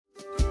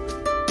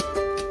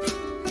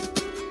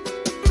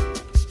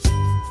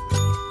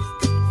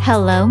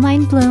Hello,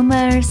 Mind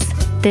Bloomers!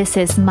 This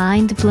is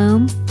Mind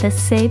Bloom, the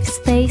safe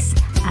space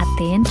at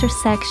the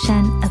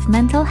intersection of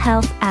mental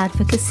health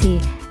advocacy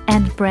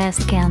and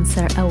breast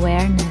cancer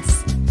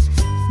awareness.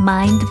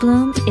 Mind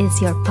Bloom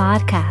is your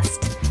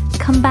podcast.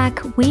 Come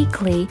back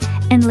weekly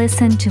and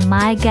listen to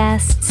my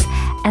guests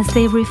as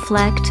they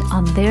reflect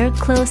on their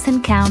close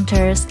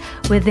encounters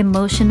with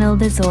emotional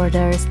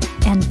disorders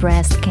and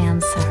breast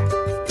cancer.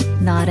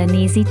 Not an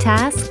easy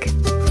task,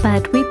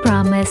 but we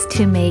promise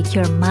to make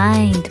your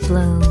mind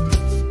bloom.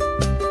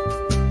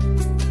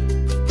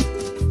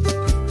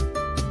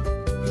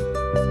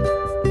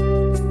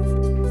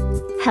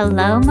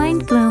 Hello,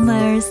 Mind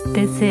Bloomers.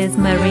 This is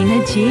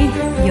Marina G,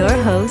 your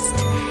host,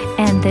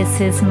 and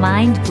this is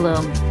Mind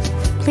Bloom.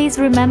 Please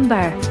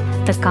remember,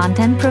 the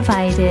content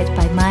provided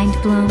by Mind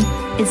Bloom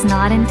is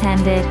not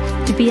intended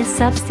to be a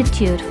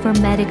substitute for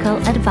medical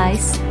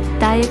advice,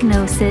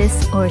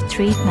 diagnosis, or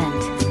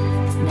treatment.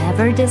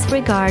 Never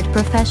disregard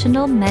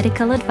professional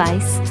medical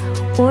advice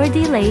or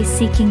delay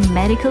seeking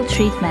medical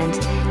treatment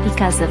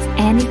because of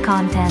any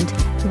content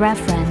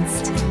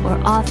referenced or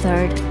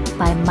authored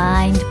by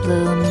Mind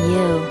Bloom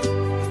You.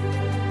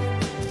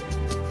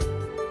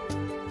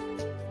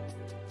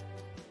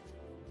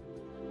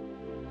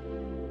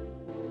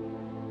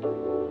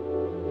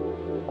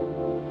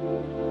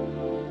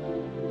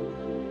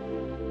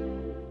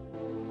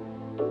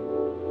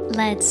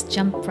 Let's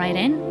jump right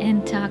in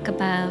and talk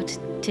about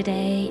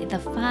today the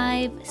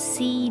 5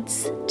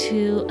 seeds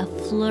to a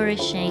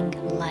flourishing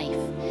life,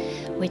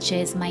 which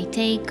is my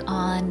take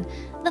on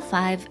the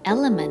 5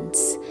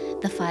 elements,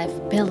 the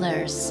 5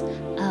 pillars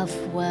of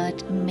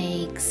what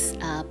makes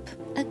up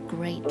a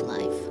great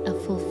life, a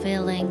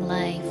fulfilling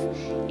life,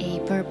 a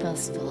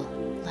purposeful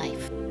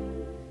life.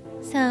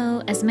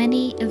 So, as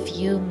many of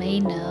you may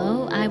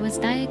know, I was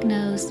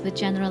diagnosed with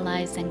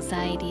generalized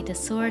anxiety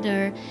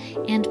disorder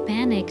and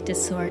panic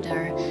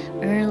disorder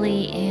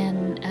early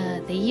in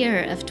the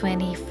year of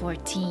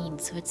 2014.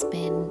 So it's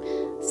been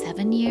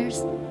 7 years.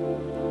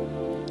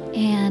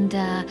 And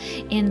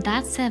in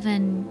that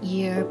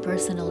 7-year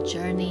personal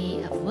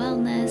journey of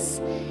wellness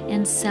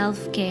and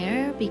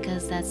self-care,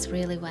 because that's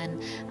really when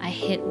I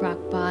hit rock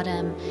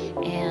bottom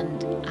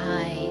and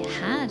I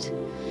had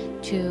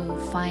to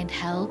find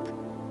help,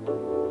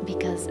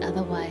 because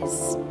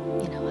otherwise,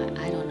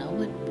 I don't know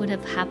what would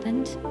have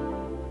happened.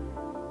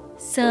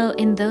 So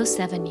in those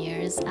 7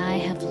 years, I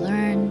have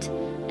learned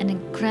an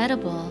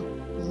incredible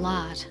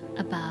lot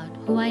about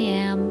who I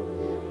am,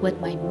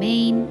 what my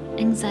main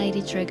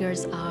anxiety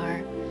triggers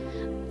are.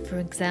 For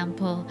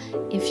example,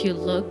 if you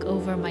look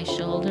over my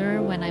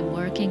shoulder when I'm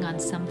working on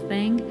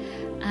something,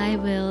 I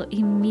will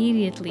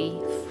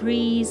immediately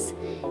freeze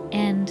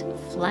and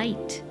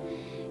flight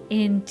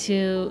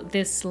into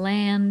this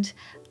land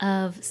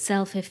of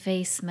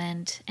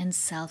self-effacement and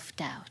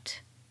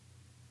self-doubt.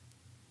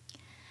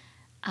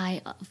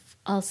 I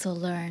also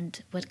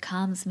learned what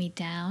calms me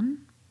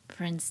down,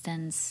 for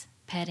instance,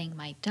 petting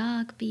my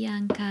dog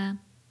Bianca,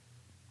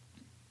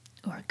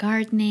 or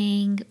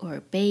gardening, or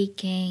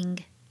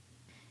baking.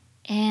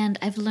 And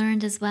I've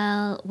learned as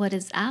well what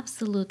is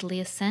absolutely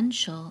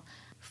essential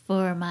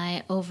for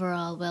my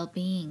overall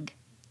well-being.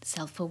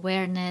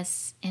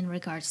 Self-awareness in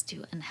regards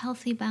to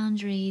unhealthy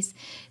boundaries,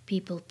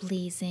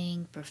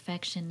 people-pleasing,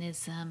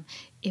 perfectionism,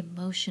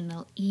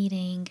 emotional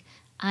eating,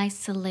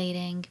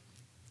 isolating,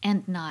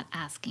 and not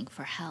asking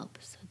for help.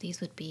 So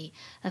these would be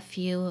a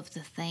few of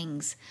the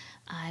things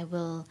I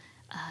will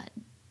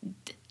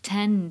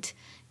tend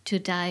to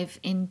dive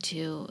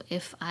into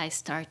if I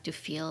start to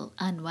feel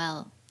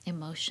unwell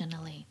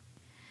emotionally.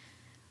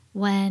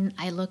 When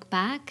I look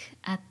back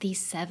at these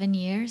 7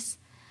 years,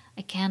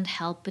 I can't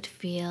help but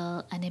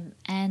feel an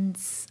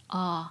immense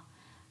awe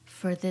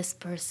for this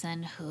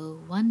person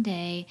who one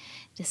day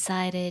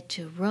decided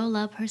to roll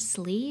up her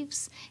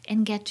sleeves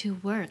and get to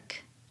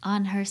work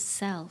on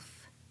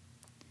herself.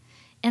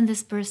 And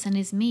this person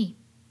is me.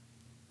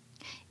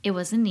 It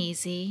wasn't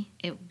easy.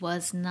 It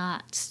was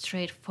not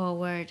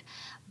straightforward,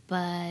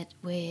 but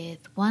with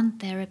one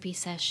therapy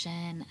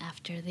session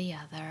after the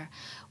other,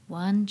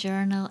 one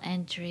journal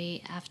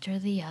entry after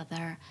the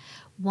other,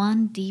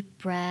 one deep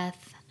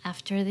breath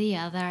after the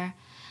other,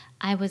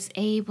 I was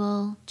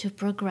able to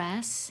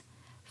progress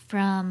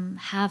from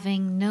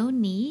having no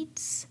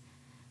needs,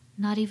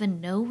 not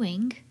even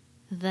knowing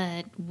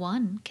that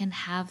one can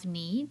have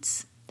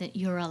needs, that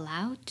you're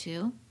allowed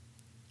to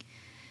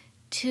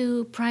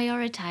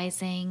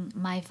prioritizing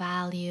my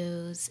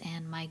values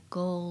and my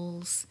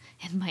goals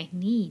and my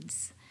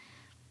needs.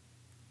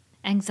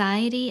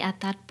 Anxiety at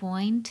that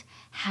point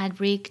had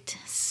wreaked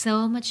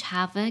so much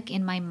havoc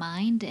in my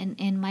mind and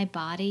in my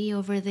body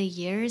over the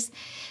years,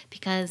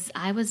 because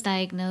I was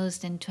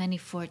diagnosed in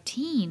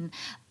 2014,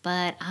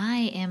 but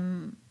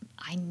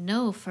I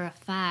know for a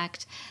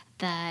fact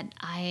that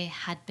I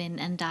had been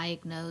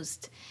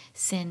undiagnosed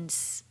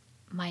since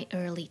my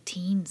early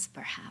teens,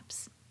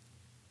 perhaps.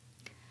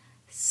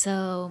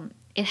 So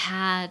it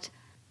had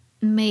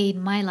made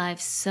my life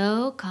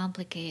so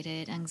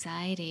complicated,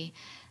 anxiety,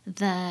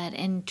 that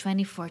in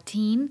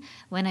 2014,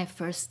 when I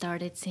first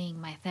started seeing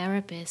my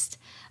therapist,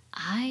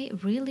 I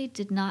really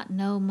did not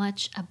know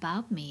much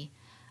about me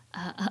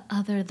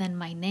other than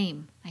my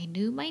name. I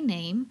knew my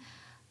name,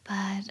 but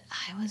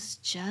I was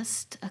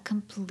just a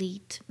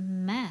complete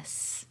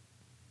mess.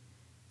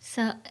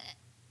 So,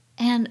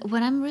 and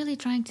what I'm really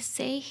trying to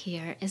say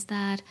here is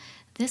that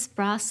this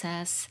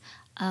process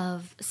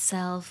of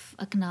self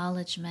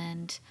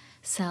acknowledgement,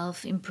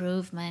 self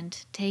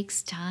improvement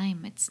takes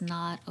time. It's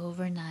not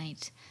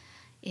overnight.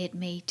 It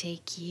may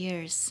take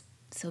years.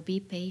 So be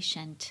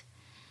patient.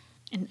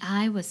 And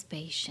I was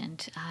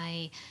patient.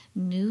 I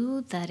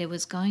knew that it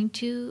was going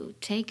to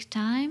take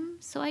time,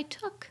 so I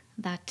took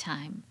that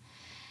time.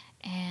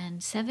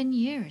 And 7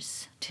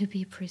 years, to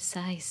be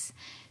precise,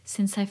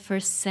 since I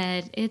first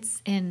said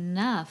it's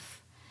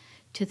enough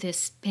to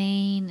this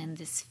pain and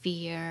this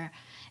fear.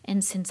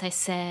 And since I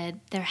said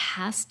there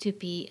has to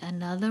be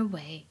another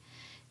way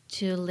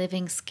to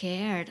living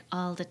scared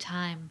all the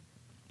time,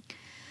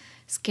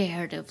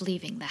 scared of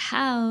leaving the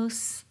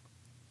house,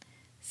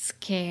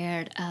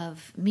 scared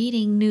of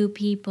meeting new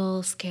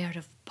people, scared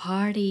of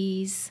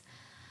parties.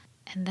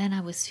 And then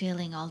I was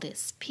feeling all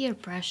this peer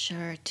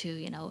pressure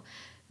to,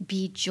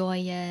 be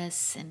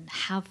joyous and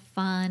have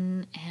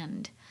fun.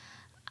 And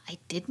I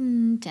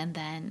didn't. And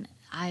then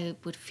I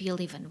would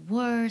feel even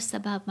worse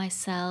about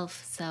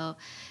myself. So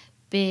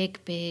big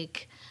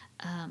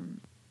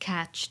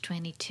catch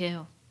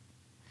 22.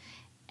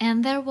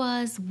 And there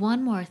was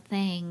one more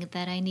thing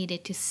that I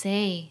needed to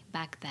say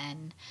back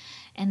then,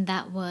 and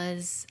that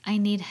was I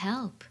need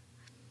help.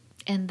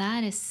 And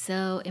that is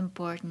so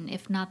important,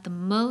 if not the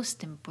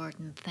most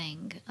important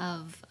thing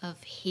of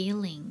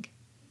healing.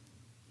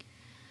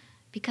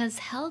 Because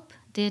help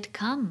did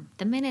come.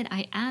 The minute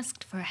I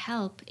asked for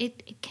help,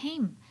 it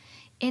came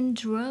in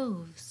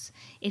droves.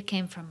 It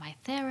came from my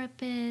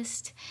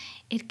therapist.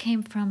 It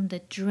came from the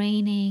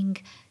draining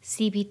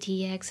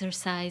CBT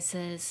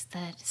exercises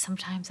that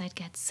sometimes I'd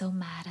get so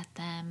mad at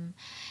them.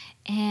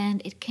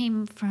 And it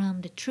came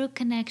from the true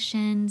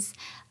connections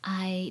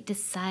I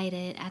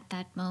decided at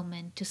that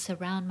moment to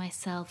surround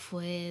myself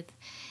with.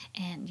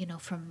 And,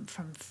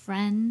 from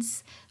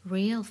friends,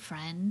 real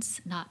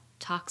friends, not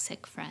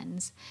toxic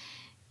friends,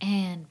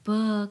 and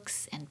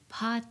books and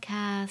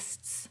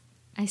podcasts.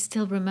 I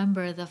still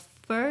remember the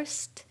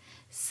first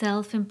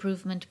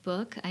self-improvement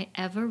book I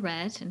ever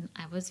read, and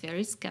I was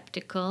very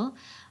skeptical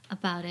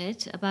about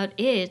it,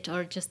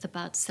 or just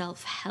about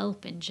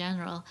self-help in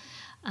general.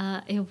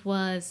 It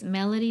was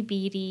Melody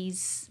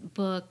Beattie's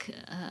book,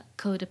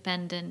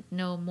 Codependent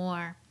No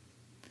More.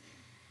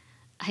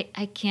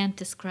 I can't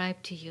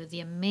describe to you the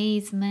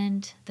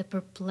amazement, the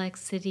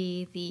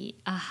perplexity, the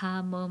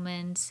aha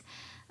moments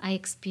I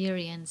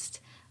experienced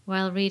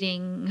while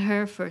reading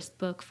her first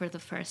book for the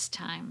first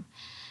time.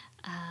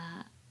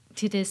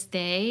 To this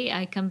day,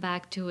 I come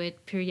back to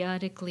it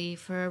periodically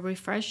for a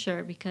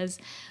refresher because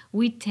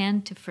we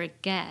tend to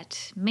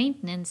forget.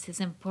 Maintenance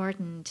is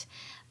important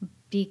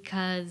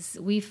because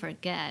we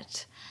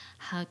forget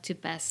how to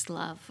best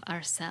love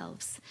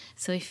ourselves.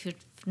 So if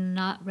you've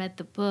not read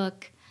the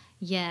book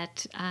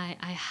yet, I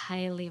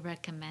highly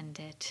recommend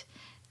it.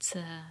 It's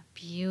a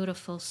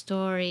beautiful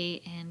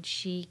story, and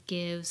she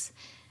gives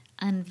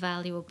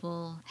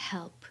invaluable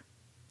help.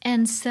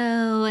 And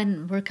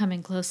we're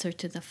coming closer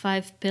to the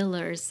 5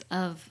 pillars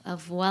of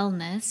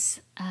wellness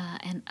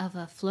and of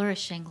a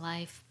flourishing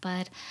life.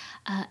 But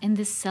in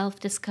this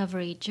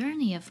self-discovery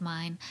journey of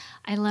mine,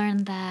 I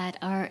learned that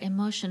our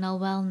emotional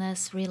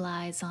wellness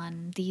relies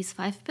on these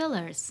 5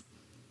 pillars.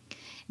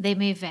 They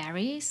may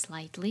vary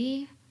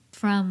slightly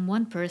from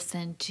one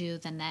person to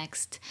the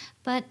next,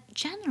 but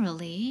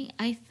generally,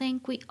 I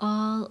think we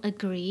all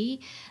agree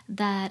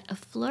that a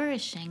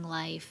flourishing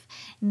life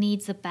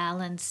needs a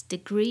balanced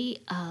degree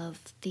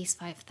of these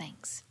 5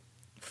 things: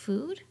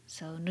 food,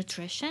 so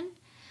nutrition;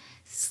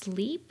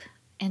 sleep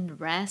and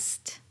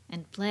rest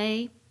and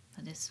play.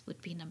 So this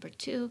would be number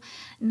 2.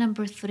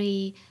 Number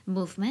 3,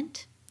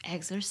 movement,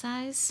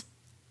 exercise.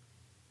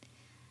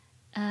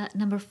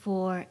 Number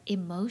 4,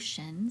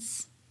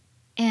 emotions.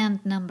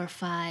 And number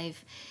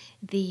 5,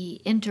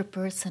 the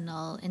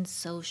interpersonal and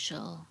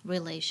social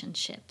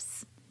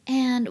relationships.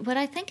 And what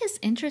I think is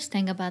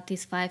interesting about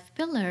these 5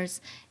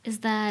 pillars is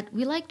that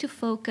we like to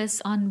focus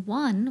on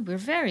one. We're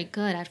very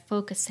good at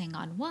focusing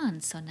on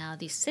one. So now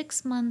these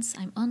 6 months,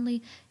 I'm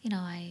only,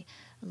 I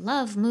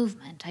love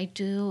movement.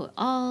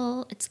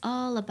 It's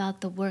all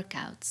about the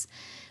workouts.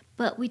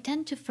 But we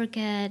tend to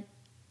forget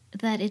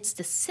that it's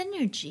the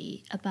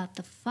synergy about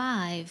the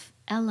 5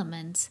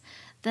 elements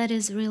that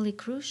is really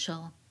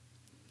crucial.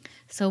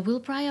 So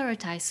we'll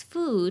prioritize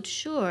food,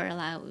 sure,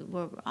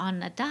 we're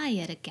on a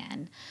diet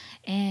again,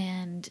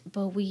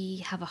 but we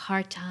have a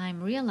hard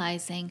time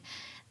realizing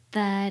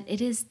that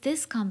it is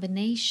this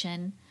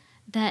combination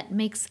that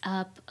makes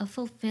up a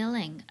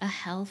fulfilling, a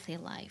healthy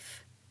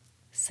life.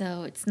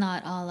 So it's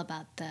not all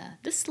about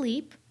the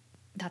sleep.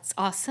 That's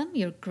awesome.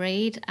 You're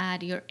great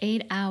at your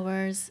 8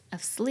 hours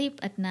of sleep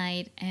at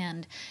night,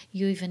 and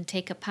you even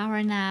take a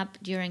power nap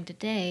during the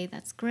day.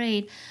 That's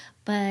great.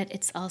 but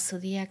it's also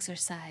the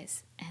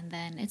exercise. And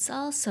then it's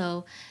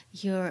also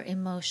your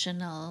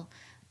emotional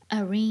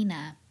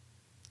arena,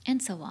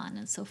 and so on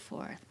and so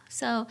forth.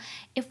 So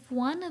if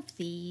one of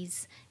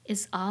these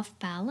is off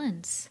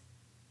balance,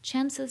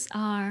 chances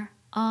are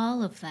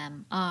all of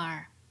them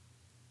are.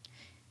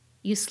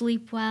 You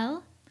sleep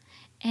well,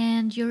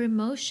 and your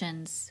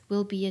emotions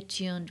will be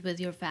attuned with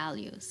your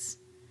values.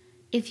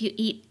 If you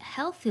eat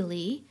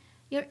healthily,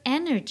 your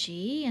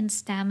energy and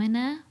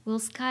stamina will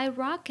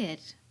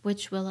skyrocket,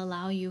 which will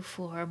allow you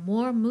for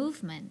more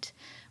movement,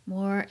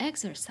 more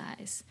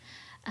exercise.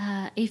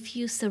 If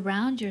you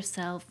surround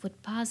yourself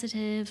with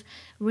positive,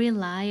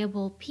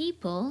 reliable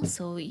people,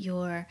 so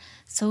your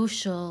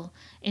social,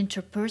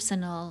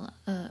 interpersonal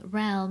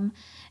realm,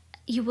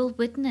 you will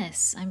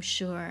witness, I'm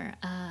sure,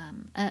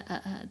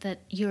 that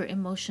your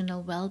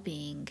emotional well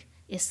being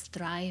is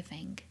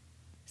thriving.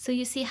 So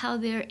you see how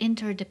they're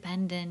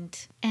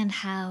interdependent and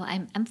how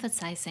I'm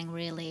emphasizing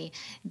really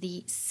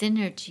the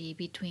synergy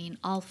between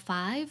all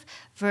five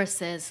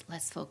versus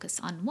let's focus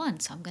on one.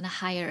 So I'm going to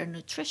hire a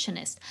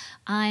nutritionist.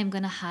 I'm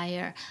going to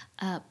hire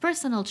a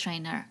personal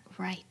trainer.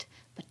 Right.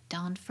 But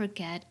don't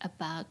forget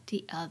about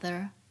the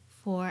other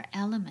four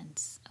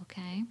elements,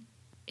 okay?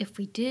 If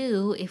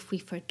we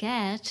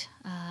forget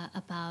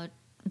about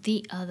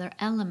the other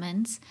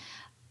elements,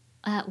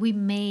 we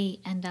may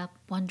end up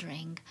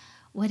wondering,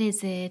 what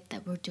is it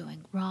that we're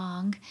doing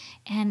wrong?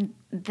 And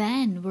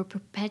then we're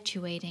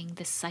perpetuating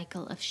this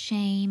cycle of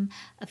shame,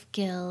 of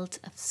guilt,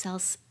 of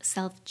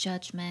self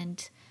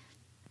judgment,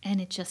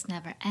 and it just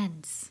never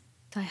ends.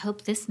 So I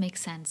hope this makes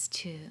sense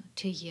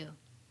to you.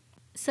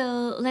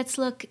 So let's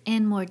look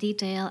in more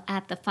detail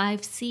at the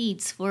 5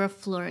 seeds for a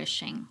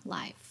flourishing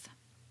life.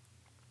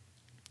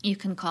 You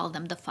can call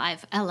them the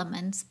 5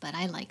 elements, but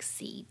I like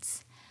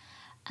seeds.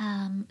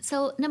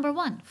 So, number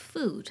 1,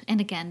 food. And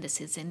again,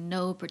 this is in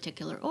no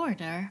particular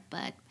order,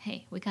 but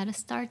hey, we got to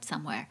start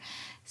somewhere.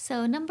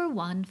 So, number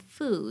 1,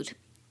 food.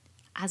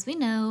 As we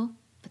know,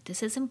 but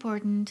this is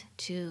important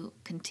to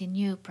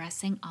continue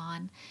pressing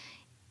on,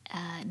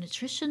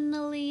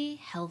 nutritionally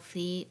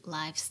healthy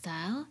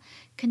lifestyle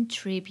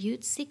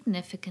contributes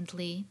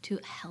significantly to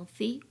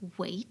healthy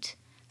weight.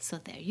 So,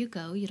 there you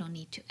go. You don't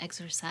need to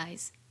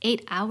exercise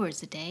 8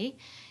 hours a day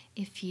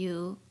if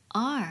you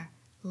are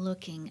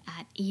looking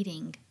at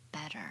eating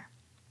better.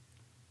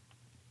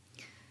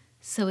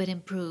 So it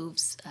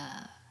improves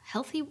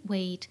healthy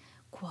weight,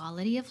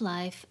 quality of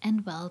life,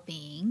 and well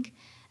being,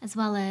 as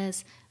well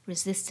as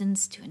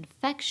resistance to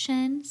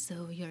infection,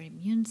 so your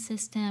immune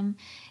system,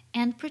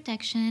 and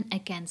protection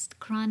against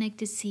chronic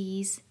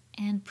disease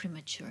and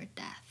premature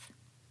death.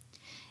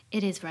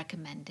 It is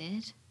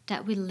recommended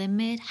that we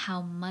limit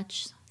how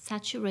much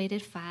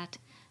saturated fat,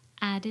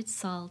 added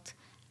salt,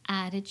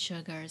 added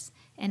sugars,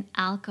 and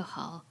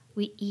alcohol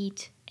we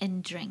eat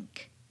and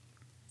drink.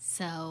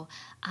 So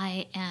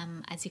I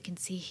am, as you can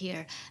see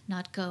here,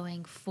 not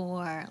going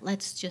for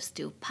let's just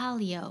do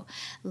paleo,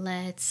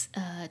 let's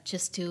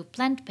just do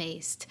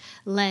plant-based,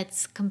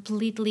 let's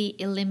completely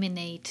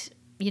eliminate,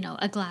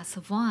 a glass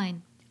of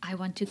wine. I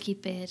want to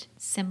keep it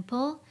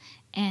simple,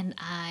 and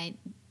I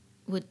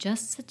would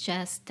just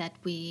suggest that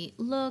we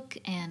look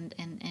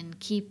and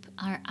keep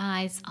our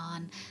eyes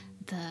on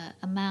the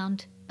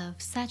amount of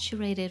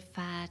saturated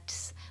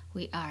fats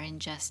we are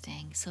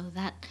ingesting. So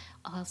that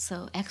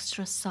also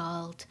extra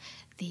salt,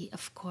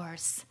 of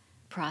course,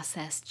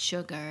 processed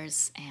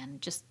sugars,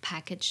 and just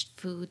packaged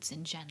foods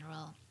in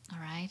general. All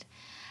right.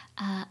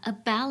 A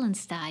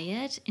balanced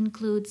diet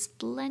includes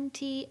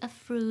plenty of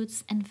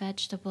fruits and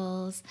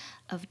vegetables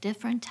of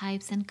different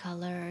types and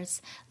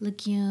colors,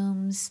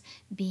 legumes,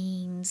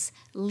 beans,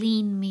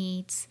 lean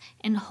meats,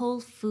 and whole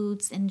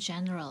foods in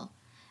general,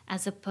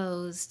 as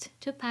opposed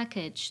to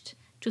packaged,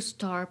 to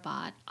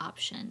store-bought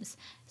options.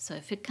 So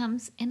if it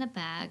comes in a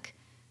bag,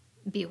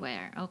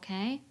 beware,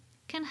 okay?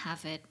 Can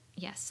have it.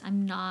 Yes,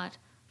 I'm not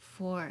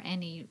for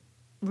any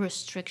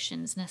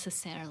restrictions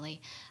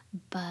necessarily,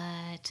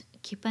 but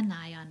keep an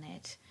eye on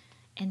it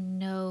and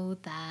know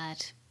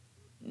that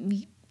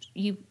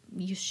you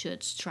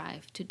should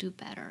strive to do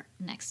better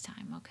next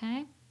time,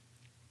 okay?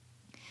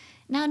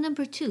 Now,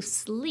 number 2,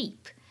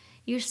 sleep.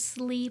 Your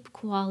sleep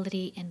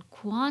quality and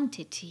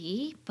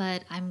quantity,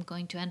 but I'm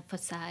going to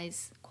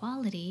emphasize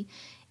quality,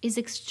 is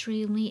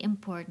extremely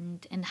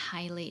important and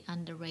highly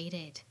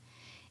underrated.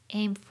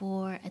 Aim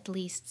for at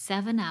least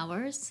 7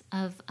 hours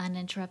of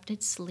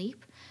uninterrupted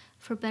sleep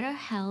for better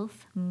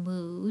health,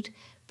 mood,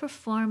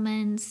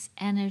 performance,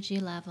 energy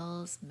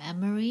levels,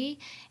 memory,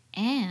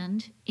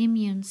 and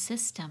immune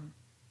system.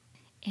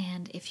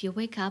 And if you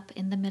wake up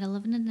in the middle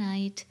of the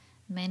night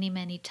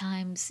many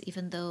times,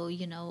 even though,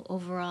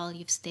 overall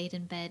you've stayed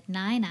in bed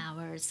 9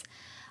 hours,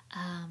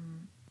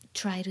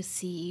 try to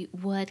see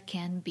what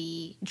can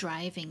be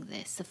driving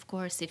this. Of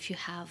course, if you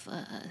have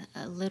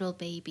a little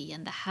baby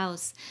in the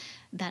house,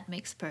 that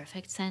makes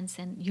perfect sense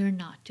and you're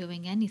not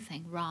doing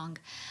anything wrong.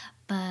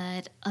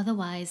 But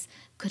otherwise,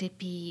 could it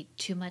be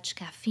too much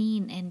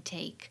caffeine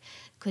intake?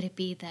 Could it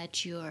be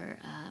that you're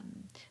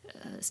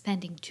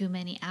spending too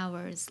many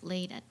hours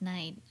late at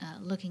night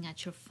looking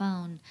at your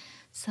phone?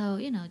 So,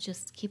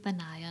 just keep an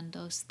eye on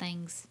those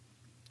things.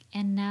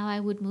 And now I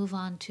would move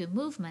on to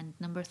movement,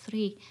 number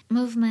 3.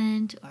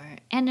 Movement or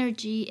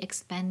energy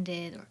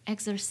expended or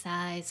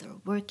exercise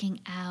or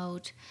working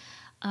out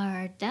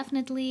are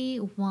definitely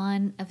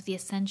one of the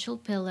essential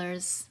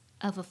pillars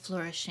of a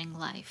flourishing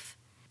life.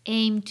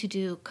 Aim to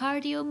do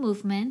cardio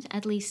movement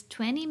at least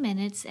 20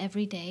 minutes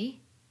every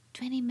day.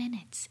 20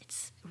 minutes,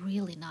 it's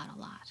really not a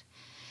lot.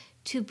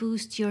 To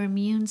boost your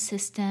immune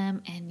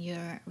system and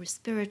your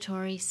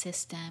respiratory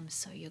system,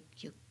 so your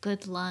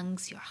good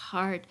lungs, your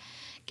heart,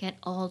 get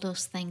all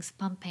those things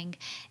pumping.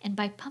 And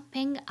by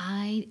pumping,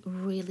 I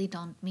really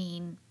don't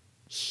mean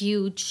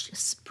huge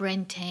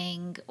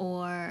sprinting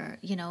or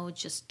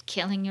just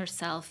killing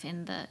yourself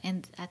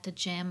at the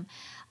gym.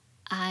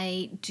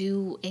 I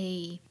do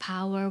a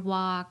power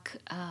walk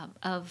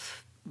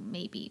of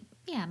maybe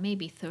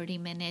 30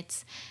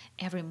 minutes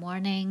every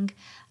morning.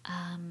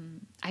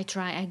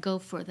 I go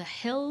for the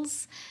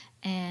hills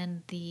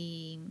and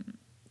the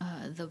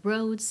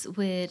roads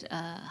with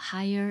a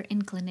higher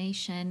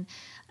inclination,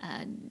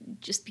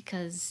 just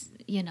because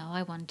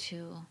I want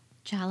to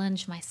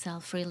challenge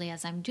myself really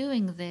as I'm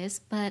doing this.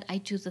 But I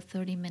do the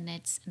 30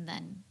 minutes and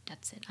then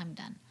that's it, I'm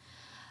done.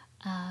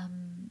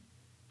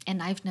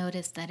 And I've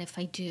noticed that if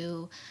I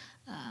do,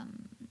 I'll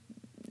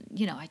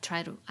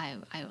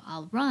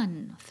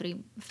run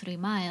 3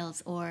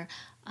 miles, or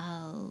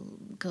I'll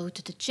go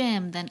to the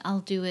gym, then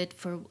I'll do it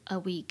for a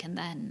week and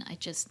then I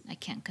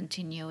can't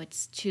continue.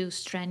 It's too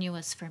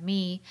strenuous for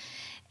me.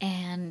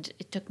 And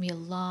it took me a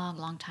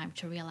long time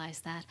to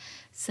realize that.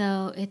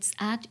 So it's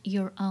at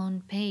your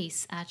own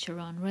pace, at your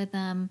own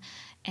rhythm,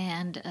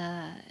 and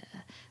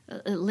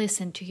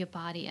listen to your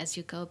body as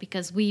you go,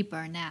 because we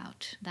burn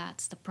out.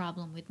 That's the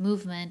problem with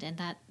movement, and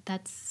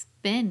that's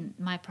been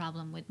my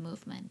problem with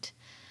movement,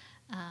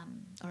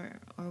 or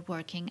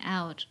working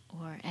out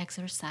or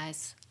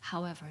exercise,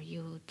 however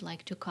you would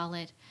like to call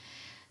it.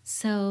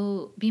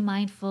 So be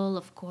mindful,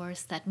 of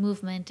course, that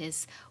movement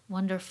is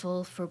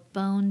wonderful for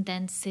bone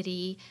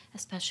density,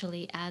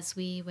 especially as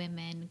we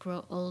women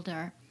grow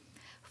older,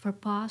 for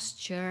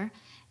posture,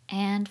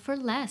 and for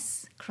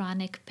less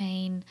chronic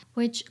pain,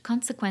 which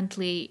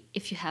consequently,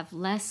 if you have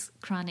less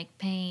chronic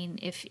pain,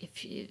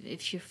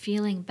 if you're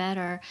feeling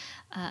better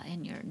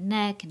in your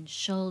neck and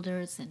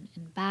shoulders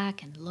and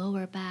back and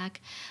lower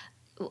back,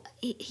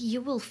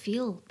 you will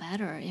feel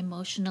better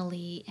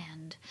emotionally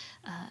and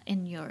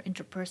in your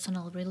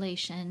interpersonal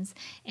relations,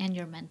 and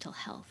your mental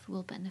health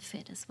will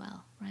benefit as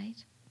well,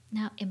 right?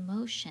 Now,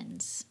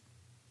 emotions,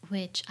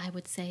 which I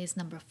would say is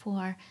number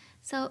 4.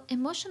 So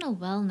emotional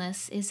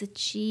wellness is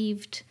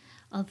achieved,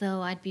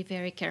 although I'd be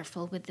very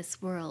careful with this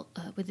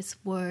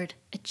word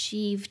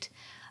achieved.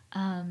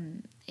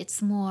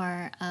 It's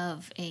more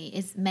of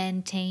is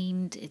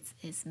maintained,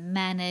 is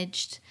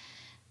managed,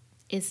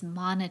 is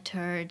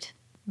monitored.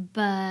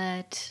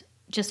 But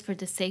just for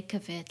the sake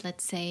of it,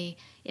 let's say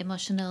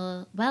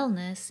emotional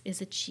wellness is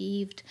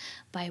achieved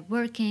by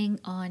working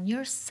on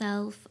your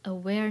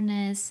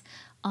self-awareness,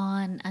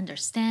 on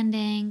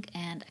understanding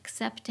and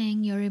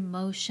accepting your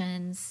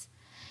emotions,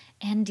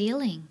 and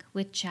dealing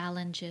with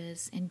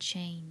challenges and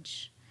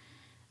change.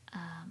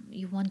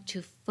 You want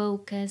to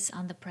focus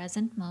on the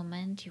present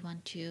moment. You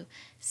want to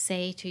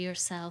say to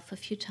yourself a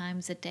few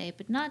times a day,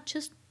 but not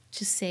just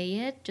to say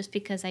it just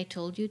because I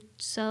told you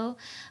so,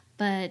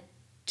 but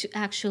to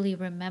actually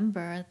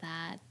remember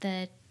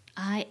that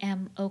I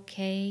am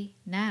okay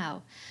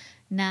now.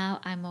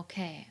 Now I'm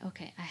okay.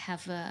 Okay, I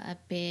have a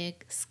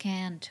big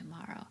scan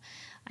tomorrow.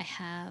 I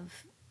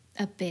have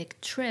a big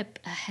trip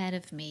ahead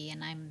of me,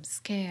 and I'm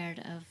scared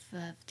of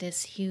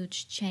this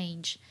huge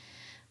change.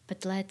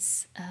 But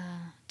let's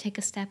take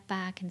a step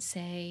back and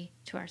say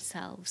to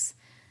ourselves,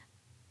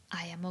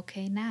 I am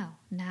okay now.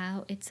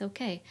 Now it's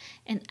okay.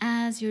 And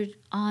as you're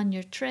on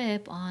your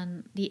trip,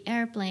 on the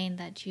airplane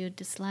that you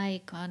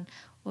dislike,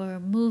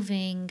 or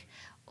moving,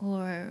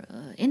 or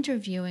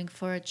interviewing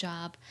for a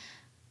job,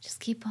 just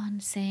keep on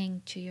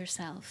saying to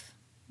yourself,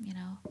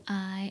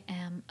 I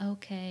am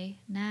okay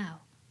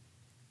now.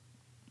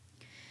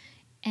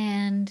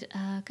 And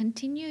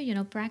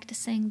continue,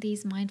 practicing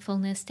these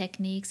mindfulness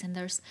techniques. And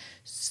there's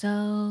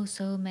so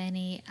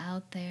many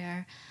out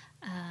there.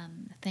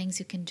 Things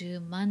you can do,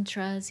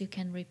 mantras you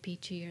can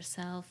repeat to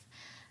yourself,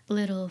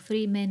 little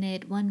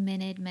 3-minute,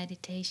 1-minute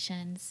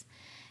meditations,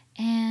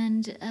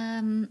 and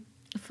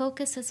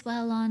focus as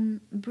well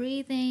on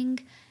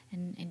breathing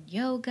and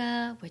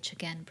yoga, which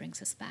again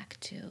brings us back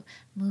to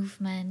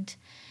movement.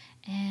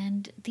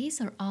 And these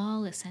are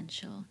all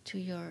essential to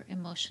your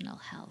emotional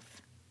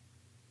health.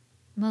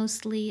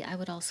 Mostly, I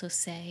would also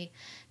say,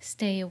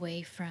 stay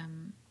away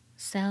from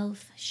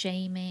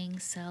self-shaming,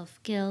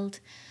 self-guilt,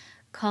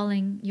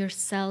 calling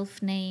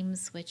yourself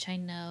names, which I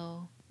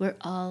know we're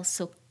all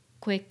so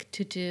quick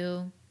to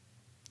do.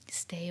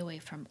 Stay away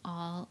from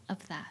all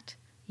of that.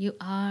 You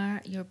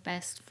are your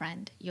best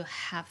friend. You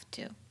have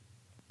to.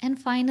 And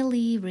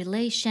finally,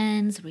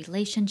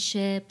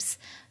 relationships,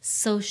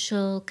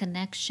 social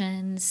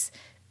connections,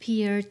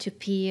 peer to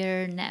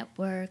peer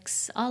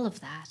networks, all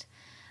of that,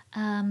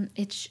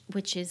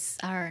 which is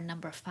our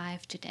number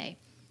 5 today.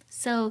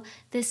 So,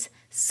 this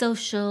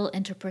social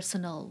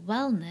interpersonal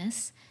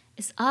wellness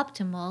is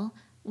optimal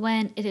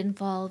when it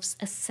involves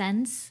a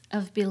sense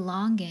of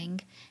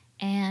belonging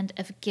and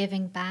of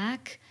giving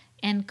back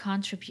and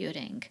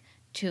contributing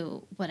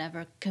to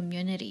whatever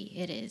community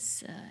it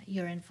is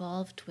you're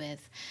involved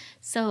with.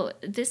 So,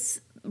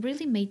 this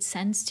really made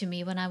sense to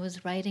me when I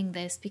was writing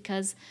this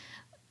because,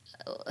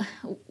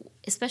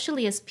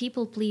 especially as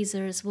people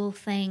pleasers, will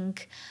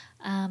think,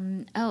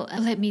 oh,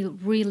 let me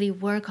really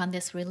work on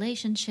this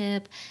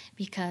relationship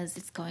because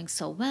it's going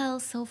so well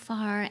so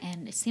far,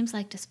 and it seems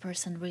like this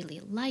person really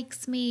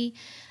likes me,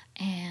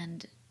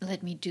 and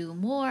let me do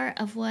more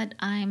of what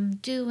I'm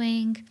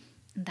doing.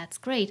 That's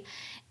great.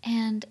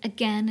 And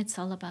again, it's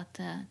all about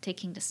the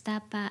taking the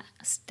step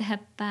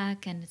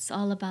back, and it's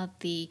all about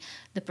the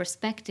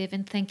perspective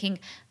and thinking,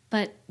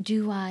 but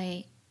do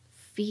I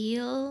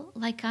feel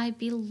like I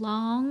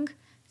belong,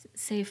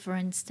 say for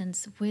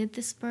instance, with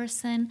this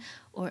person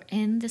or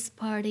in this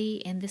party,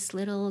 in this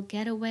little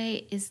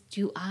getaway?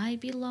 Do I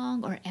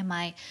belong, or am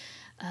I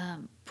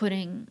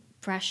putting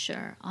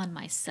pressure on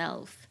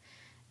myself?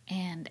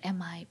 And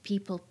am I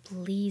people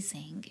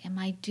pleasing? Am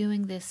I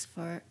doing this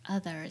for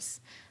others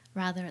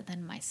rather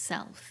than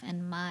myself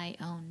and my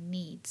own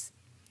needs?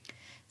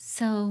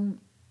 So,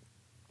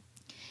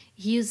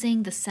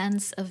 using the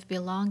sense of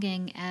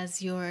belonging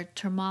as your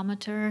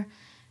thermometer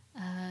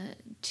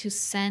to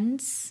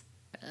sense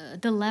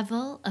the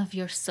level of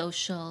your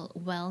social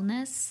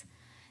wellness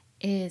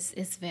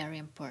is very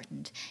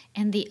important.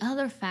 And the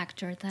other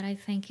factor that I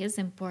think is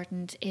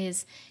important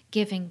is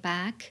giving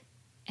back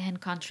and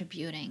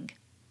contributing.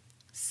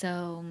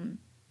 So,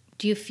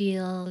 do you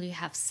feel you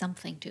have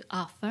something to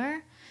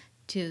offer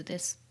to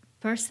this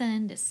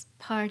person, this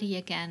party,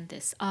 again,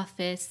 this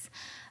office?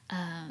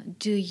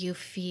 Do you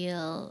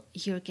feel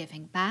you're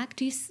giving back?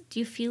 Do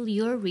you feel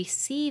you're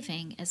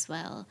receiving as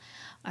well?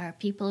 Are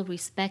people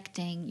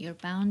respecting your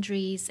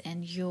boundaries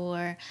and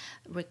your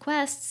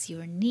requests,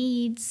 your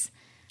needs?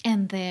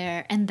 And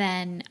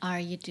then are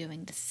you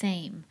doing the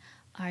same?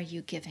 Are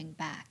you giving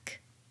back?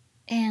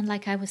 And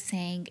like I was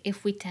saying,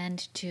 if we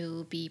tend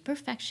to be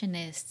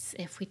perfectionists,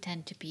 if we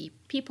tend to be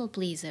people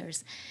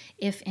pleasers,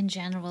 if in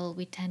general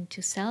we tend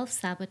to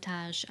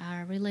self-sabotage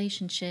our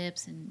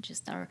relationships and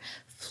just our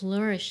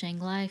flourishing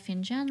life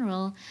in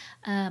general,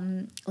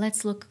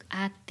 let's look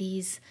at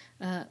these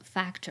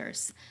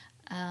factors.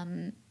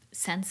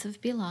 Sense of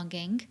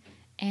belonging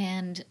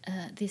and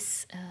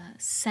this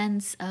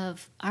sense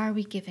of, are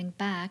we giving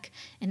back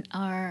and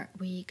are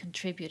we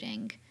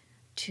contributing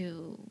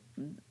to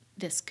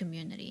this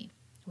community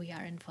we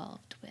are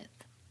involved with.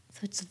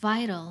 So it's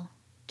vital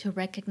to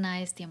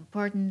recognize the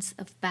importance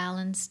of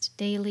balanced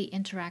daily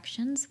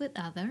interactions with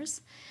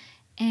others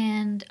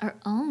and our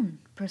own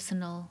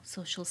personal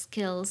social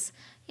skills,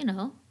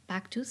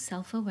 back to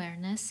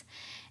self-awareness,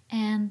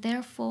 and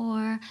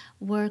therefore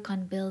work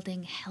on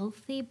building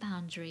healthy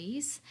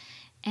boundaries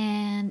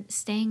and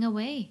staying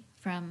away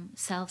from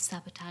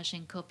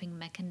self-sabotaging coping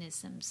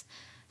mechanisms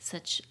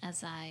such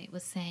as I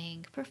was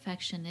saying,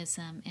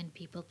 perfectionism and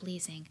people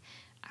pleasing.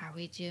 Are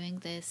we doing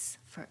this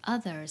for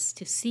others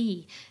to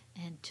see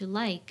and to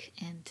like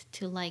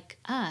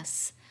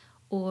us?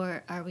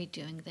 Or are we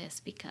doing this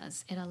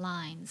because it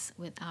aligns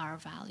with our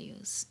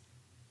values?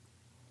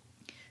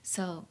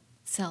 So,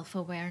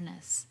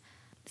 self-awareness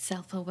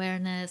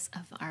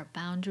of our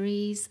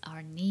boundaries,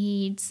 our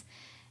needs,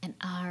 and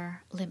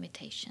our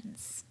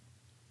limitations.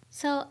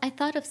 So I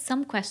thought of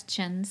some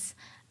questions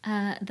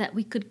that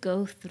we could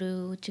go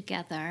through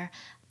together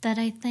that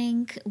I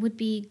think would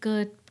be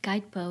good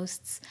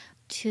guideposts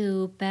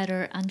to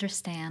better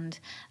understand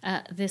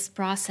this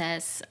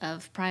process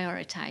of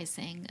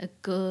prioritizing a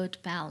good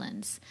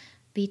balance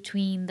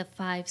between the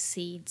 5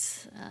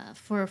 seeds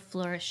for a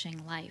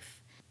flourishing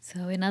life.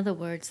 So, in other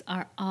words,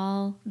 are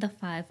all the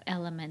 5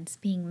 elements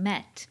being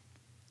met?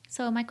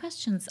 So, my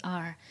questions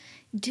are,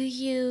 do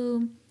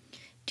you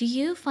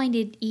find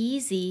it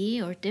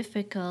easy or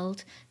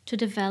difficult to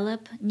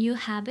develop new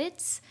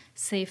habits,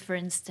 say for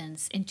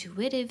instance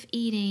intuitive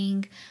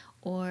eating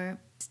or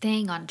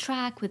staying on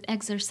track with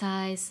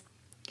exercise?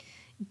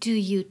 Do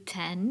you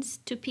tend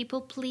to people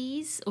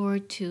please or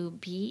to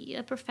be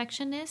a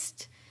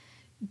perfectionist?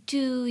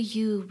 Do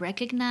you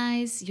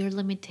recognize your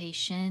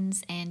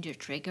limitations and your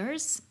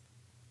triggers?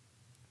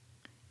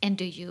 And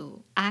do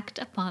you act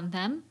upon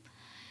them?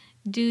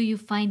 Do you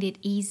find it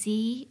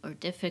easy or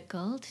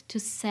difficult to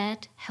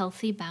set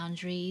healthy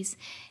boundaries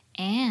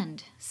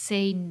and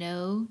say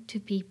no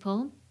to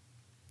people?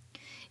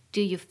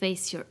 Do you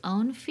face your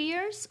own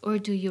fears or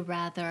do you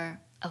rather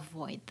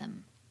avoid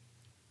them?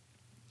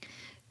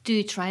 Do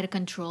you try to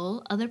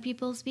control other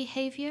people's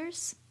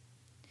behaviors?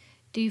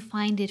 Do you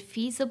find it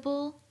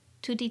feasible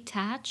to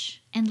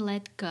detach and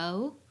let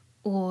go?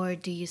 Or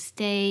do you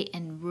stay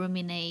and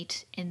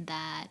ruminate in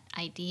that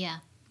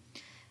idea?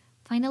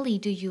 Finally,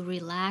 do you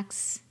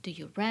relax? Do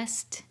you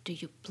rest? Do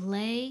you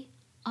play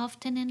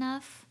often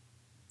enough?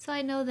 So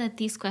I know that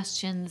these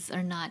questions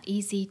are not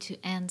easy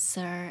to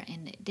answer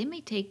and they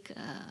may take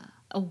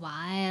a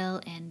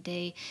while and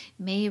they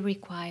may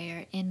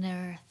require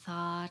inner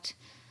thought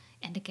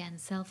and again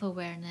self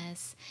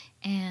awareness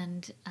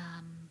and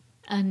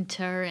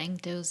untering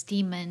those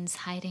demons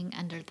hiding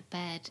under the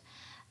bed.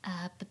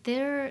 But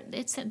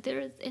it's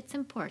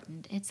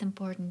important. It's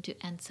important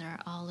to answer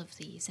all of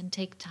these and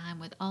take time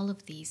with all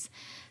of these.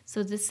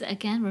 So this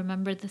again,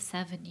 remember the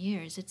 7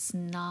 years. It's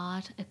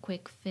not a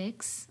quick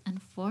fix,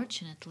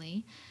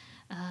 unfortunately,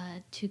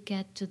 to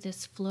get to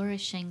this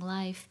flourishing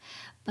life,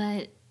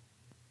 but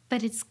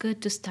it's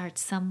good to start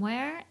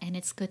somewhere, and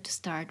it's good to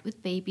start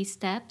with baby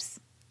steps.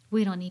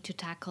 We don't need to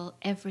tackle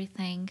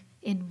everything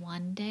in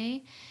one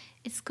day.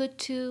 It's good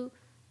to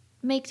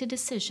make the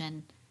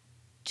decision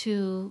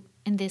to,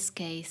 in this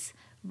case,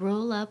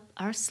 roll up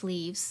our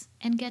sleeves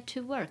and get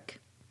to work.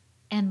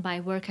 And by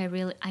work,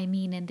 I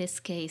mean in this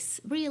case,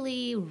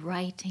 really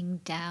writing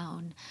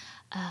down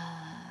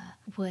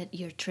what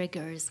your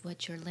triggers,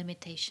 what your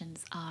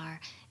limitations are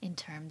in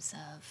terms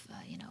of,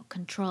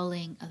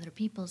 controlling other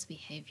people's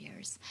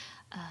behaviors,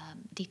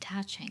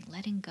 detaching,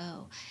 letting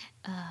go.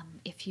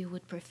 If you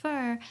would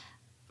prefer,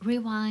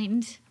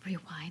 rewind,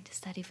 is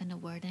that even a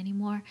word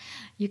anymore?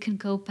 You can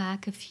go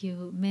back a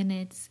few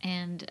minutes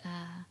and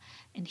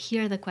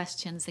hear the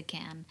questions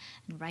again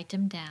and write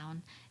them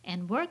down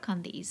and work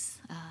on these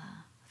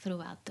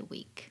throughout the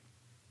week.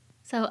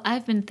 So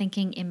I've been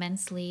thinking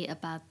immensely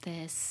about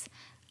this,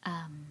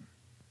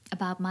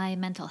 about my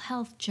mental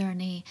health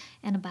journey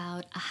and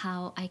about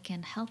how I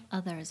can help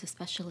others,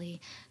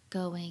 especially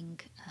going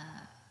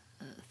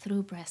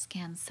through breast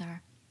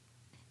cancer.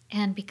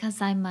 And because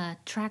I'm a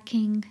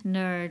tracking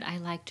nerd, I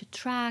like to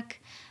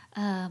track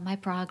my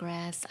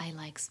progress. I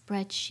like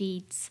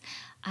spreadsheets.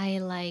 I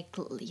like,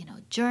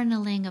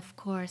 journaling, of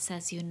course,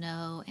 as you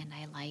know, and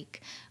I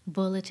like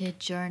bulleted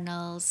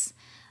journals.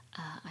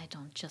 I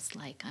don't just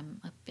like,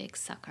 I'm a big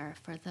sucker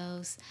for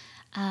those.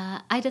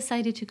 I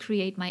decided to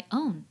create my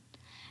own.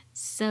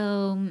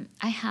 So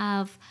I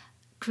have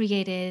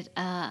created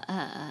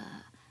a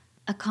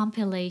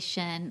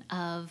compilation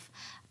of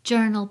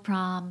journal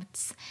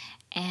prompts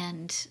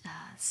and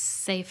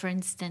say, for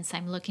instance,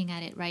 I'm looking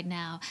at it right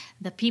now,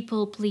 the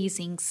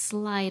people-pleasing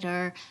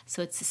slider.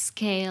 So it's a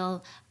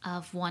scale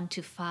of 1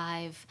 to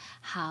 5,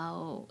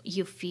 how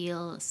you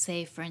feel.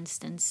 Say, for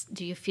instance,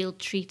 do you feel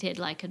treated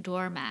like a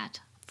doormat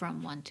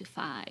from 1 to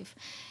 5?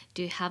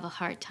 Do you have a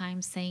hard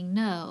time saying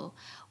no?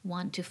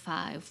 1 to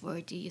 5,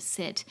 where do you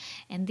sit?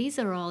 And these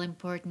are all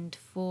important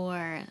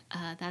for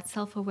that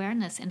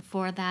self-awareness and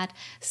for that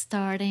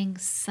starting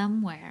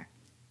somewhere.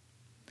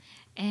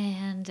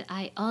 And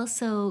I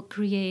also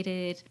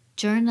created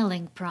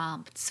journaling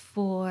prompts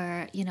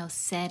for,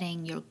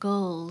 setting your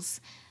goals,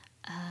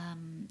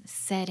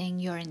 setting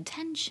your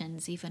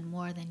intentions even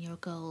more than your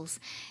goals,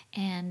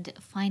 and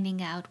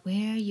finding out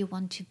where you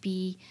want to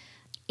be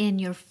in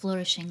your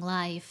flourishing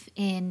life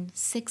in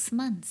 6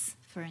 months,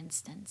 for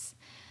instance.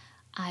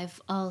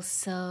 I've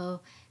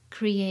also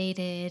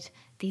created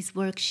these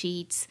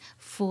worksheets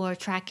for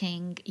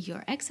tracking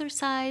your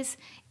exercise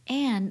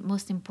and,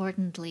 most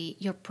importantly,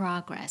 your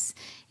progress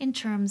in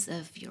terms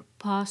of your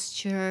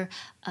posture,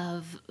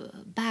 of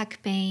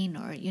back pain,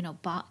 or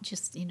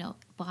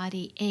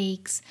body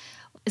aches,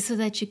 so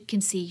that you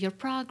can see your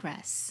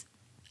progress.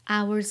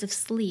 Hours of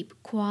sleep,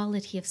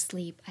 quality of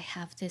sleep. I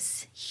have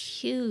this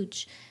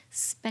huge,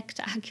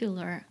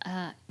 spectacular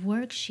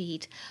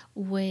worksheet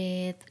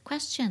with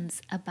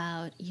questions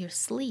about your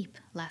sleep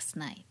last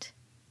night.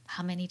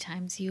 How many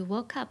times you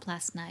woke up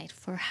last night?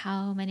 For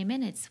how many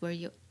minutes were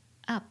you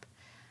up?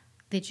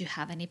 Did you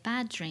have any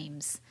bad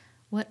dreams?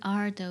 What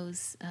are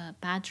those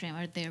bad dreams?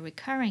 Are they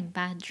recurring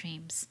bad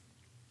dreams?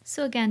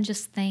 So again,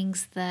 just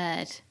things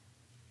that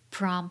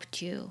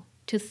prompt you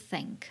to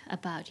think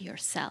about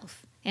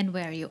yourself and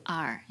where you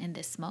are in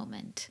this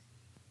moment.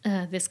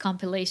 This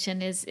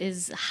compilation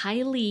is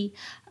highly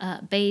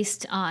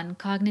based on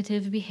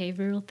cognitive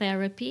behavioral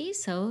therapy,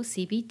 so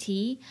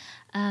CBT,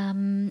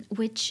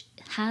 which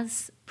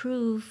has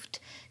proved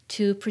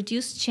to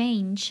produce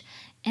change.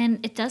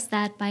 And it does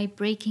that by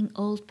breaking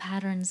old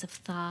patterns of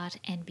thought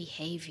and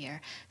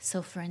behavior.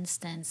 So, for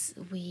instance,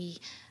 we,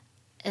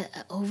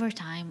 over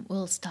time,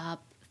 will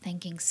stop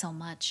thinking so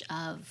much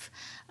of,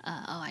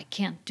 I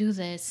can't do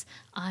this,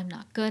 I'm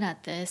not good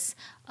at this,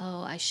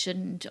 I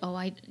shouldn't,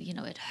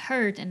 it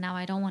hurt and now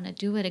I don't want to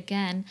do it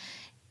again.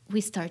 We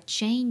start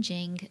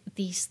changing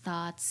these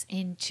thoughts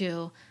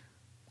into,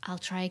 I'll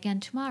try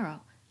again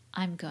tomorrow.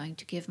 I'm going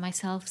to give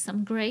myself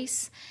some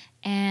grace,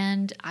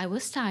 and I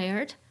was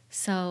tired,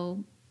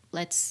 so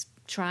let's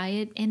try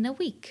it in a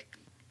week.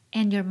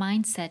 And your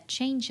mindset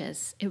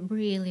changes. It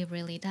really,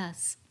 really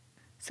does.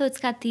 So it's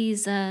got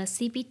these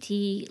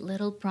CBT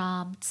little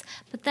prompts,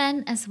 but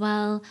then as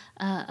well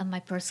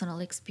my personal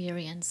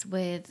experience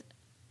with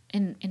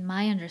in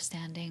my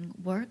understanding,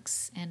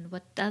 works and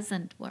what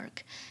doesn't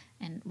work.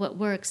 And what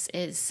works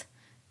is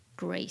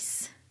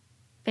grace,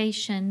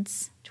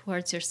 patience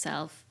towards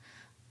yourself,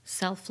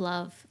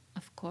 self-love,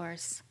 of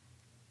course,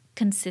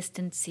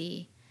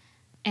 consistency,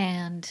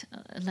 and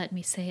let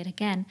me say it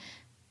again,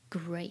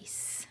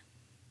 grace.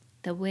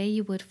 The way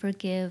you would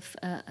forgive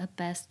a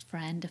best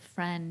friend, a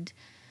friend,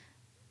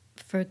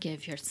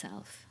 forgive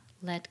yourself.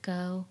 Let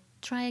go.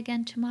 Try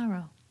again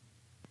tomorrow.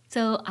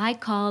 So I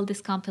call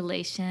this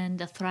compilation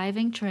The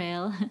Thriving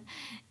Trail.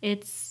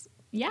 It's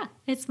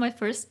my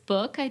first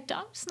book.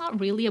 It's not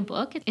really a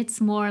book. It's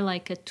more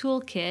like a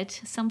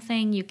toolkit,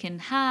 something you can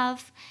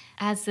have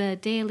as a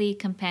daily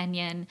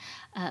companion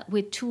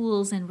with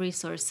tools and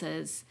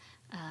resources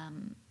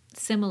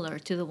similar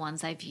to the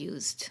ones I've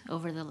used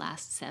over the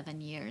last 7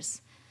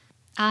 years.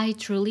 I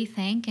truly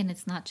think, and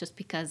it's not just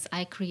because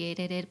I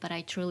created it, but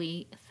I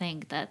truly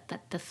think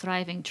that the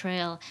Thriving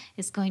Trail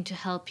is going to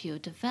help you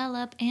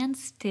develop and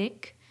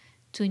stick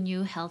to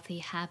new healthy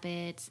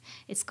habits.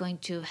 It's going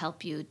to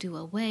help you do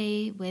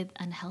away with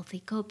unhealthy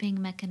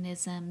coping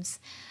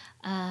mechanisms.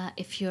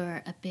 If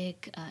you're a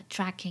big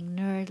tracking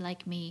nerd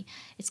like me,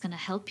 it's going to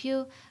help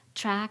you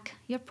track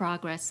your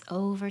progress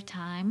over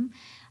time.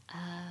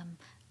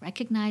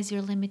 Recognize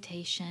your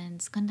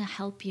limitations, going to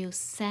help you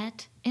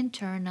set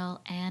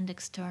internal and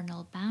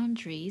external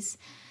boundaries,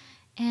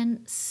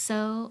 and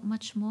so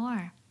much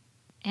more.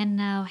 And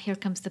now here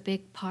comes the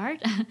big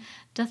part.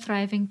 The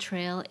Thriving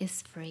Trail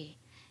is free.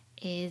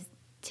 It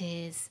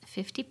is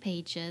 50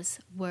 pages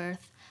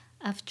worth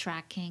of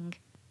tracking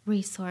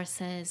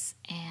resources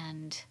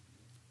and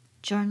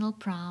journal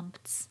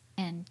prompts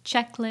and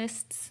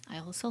checklists. I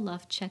also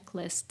love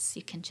checklists.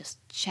 You can just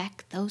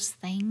check those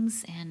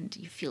things and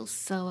you feel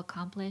so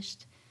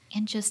accomplished.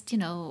 And just,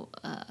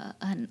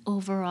 an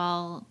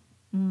overall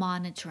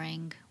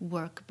monitoring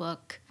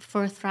workbook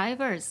for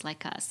thrivers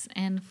like us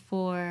and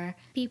for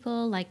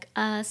people like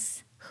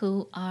us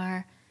who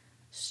are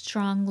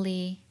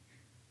strongly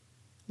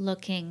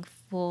looking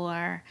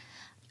for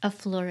a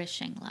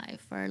flourishing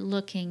life or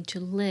looking to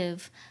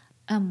live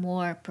a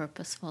more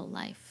purposeful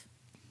life.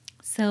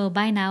 So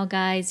by now,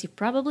 guys, you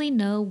probably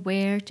know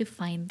where to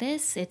find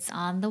this. It's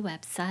on the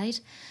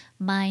website,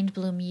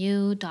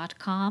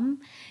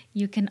 mindbloomu.com.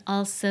 You can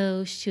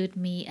also shoot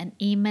me an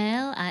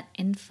email at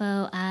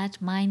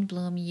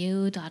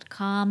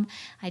info@mindbloomu.com.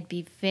 I'd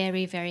be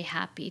very, very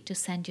happy to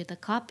send you the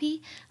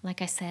copy.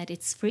 Like I said,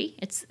 it's free.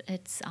 It's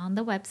on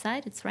the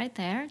website. It's right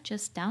there.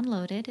 Just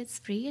download it. It's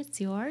free. It's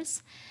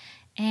yours.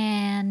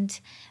 And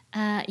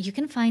you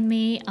can find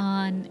me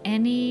on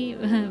any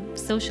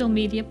social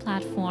media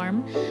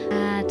platform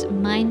at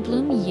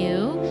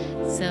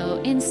mindbloomu. So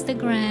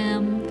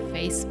Instagram,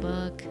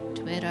 Facebook,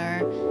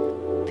 Twitter,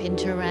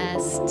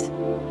 Pinterest,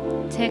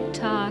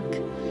 TikTok,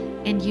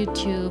 and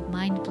YouTube,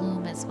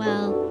 Mindbloom as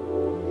well.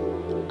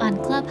 On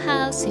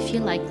Clubhouse, if you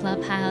like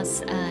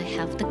Clubhouse, I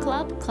have the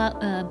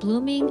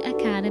Blooming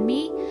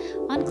Academy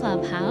on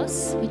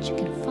Clubhouse, which you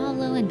can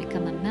follow and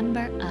become a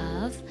member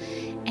of.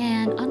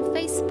 And on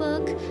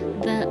Facebook,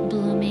 the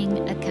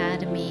Blooming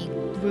Academy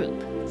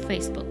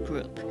Facebook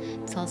group.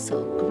 It's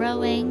also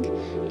growing.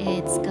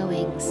 It's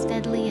going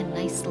steadily and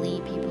nicely.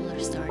 People are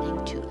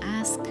starting to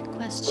ask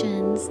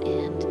questions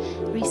and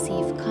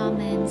receive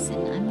comments,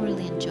 and I'm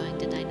really enjoying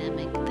the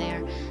dynamic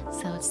there.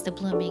 So it's the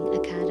Blooming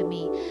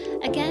Academy.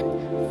 Again,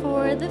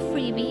 for the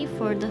freebie,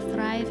 for the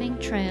Thriving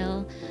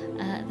Trail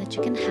that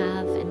you can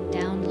have and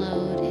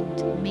download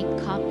and make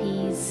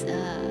copies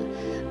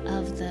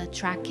of the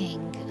tracking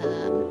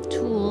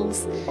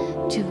tools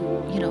to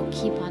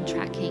keep on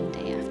tracking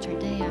day after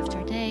day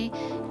after day,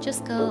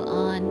 just go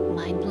on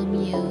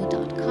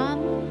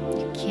mindbloomu.com.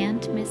 You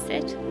can't miss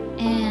it.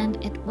 And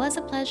it was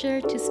a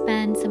pleasure to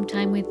spend some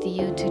time with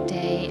you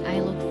today. I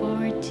look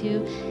forward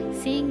to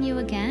seeing you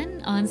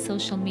again on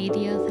social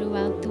media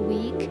throughout the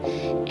week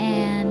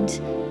and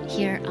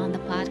here on the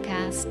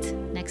podcast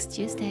next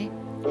Tuesday.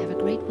 Have a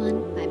great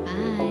one.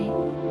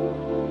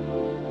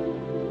 Bye-bye.